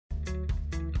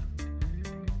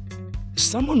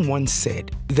Someone once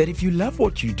said that if you love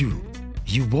what you do,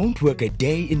 you won't work a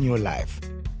day in your life.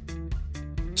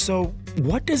 So,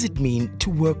 what does it mean to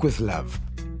work with love?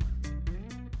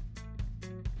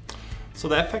 So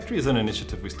the App Factory is an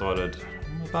initiative we started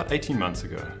about 18 months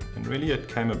ago, and really it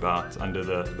came about under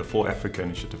the For Africa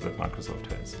initiative that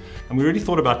Microsoft has. And we really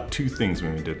thought about two things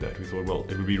when we did that. We thought, well,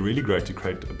 it would be really great to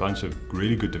create a bunch of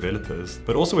really good developers,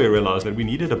 but also we realized that we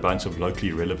needed a bunch of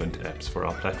locally relevant apps for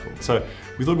our platform. So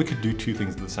we thought we could do two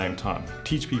things at the same time: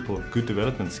 teach people good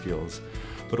development skills,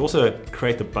 but also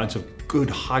create a bunch of good,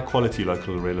 high-quality,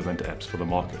 local relevant apps for the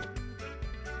market.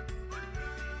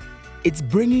 It's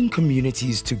bringing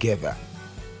communities together.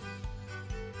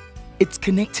 It's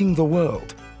connecting the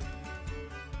world.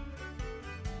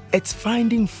 It's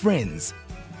finding friends.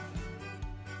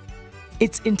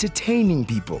 It's entertaining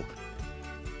people.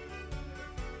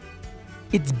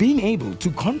 It's being able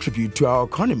to contribute to our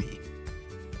economy.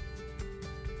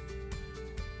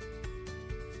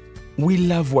 We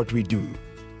love what we do.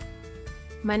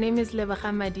 My name is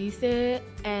Leboga Madise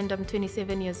and I'm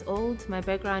 27 years old. My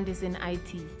background is in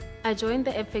IT. I joined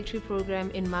the App Factory program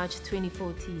in March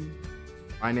 2014.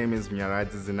 My name is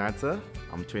Mnyarazi Zinata.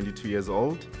 I'm 22 years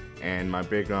old and my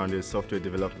background is software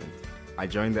development. I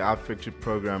joined the App Factory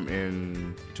program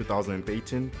in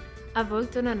 2018. I've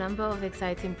worked on a number of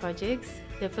exciting projects,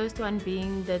 the first one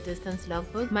being the distance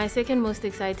logbook. My second most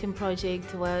exciting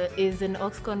project is an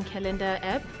Oxcon calendar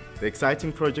app. The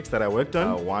exciting projects that I worked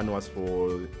on, one was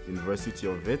for University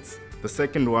of Wits. The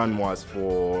second one was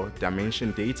for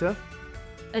Dimension Data.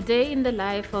 A day in the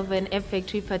life of an App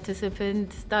Factory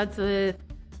participant starts with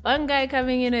one guy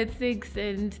coming in at 6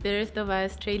 and the rest of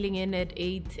us trailing in at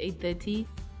 8:30.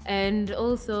 And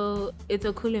also, it's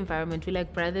a cool environment. We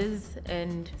like brothers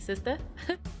and sister.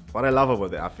 What I love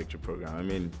about the App Factory program, I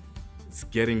mean, it's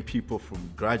getting people from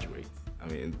graduate. I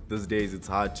mean, these days it's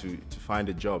hard to find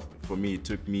a job. For me, it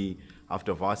took me,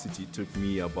 after varsity, it took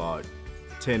me about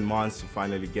 10 months to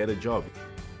finally get a job.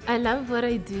 I love what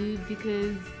I do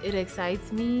because it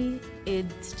excites me, it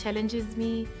challenges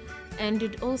me, and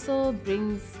it also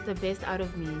brings the best out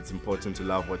of me. It's important to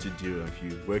love what you do. If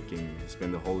you're working, you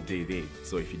spend the whole day there.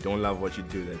 So if you don't love what you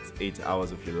do, that's 8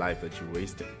 hours of your life that you're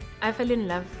wasting. I fell in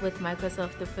love with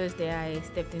Microsoft the first day I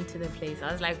stepped into the place.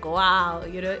 I was like, wow,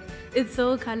 you know, it's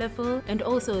so colorful. And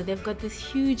also they've got this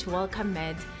huge welcome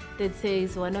mat that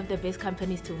says one of the best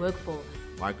companies to work for.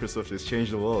 Microsoft has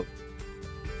changed the world.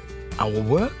 Our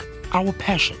work, our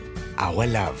passion, our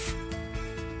love.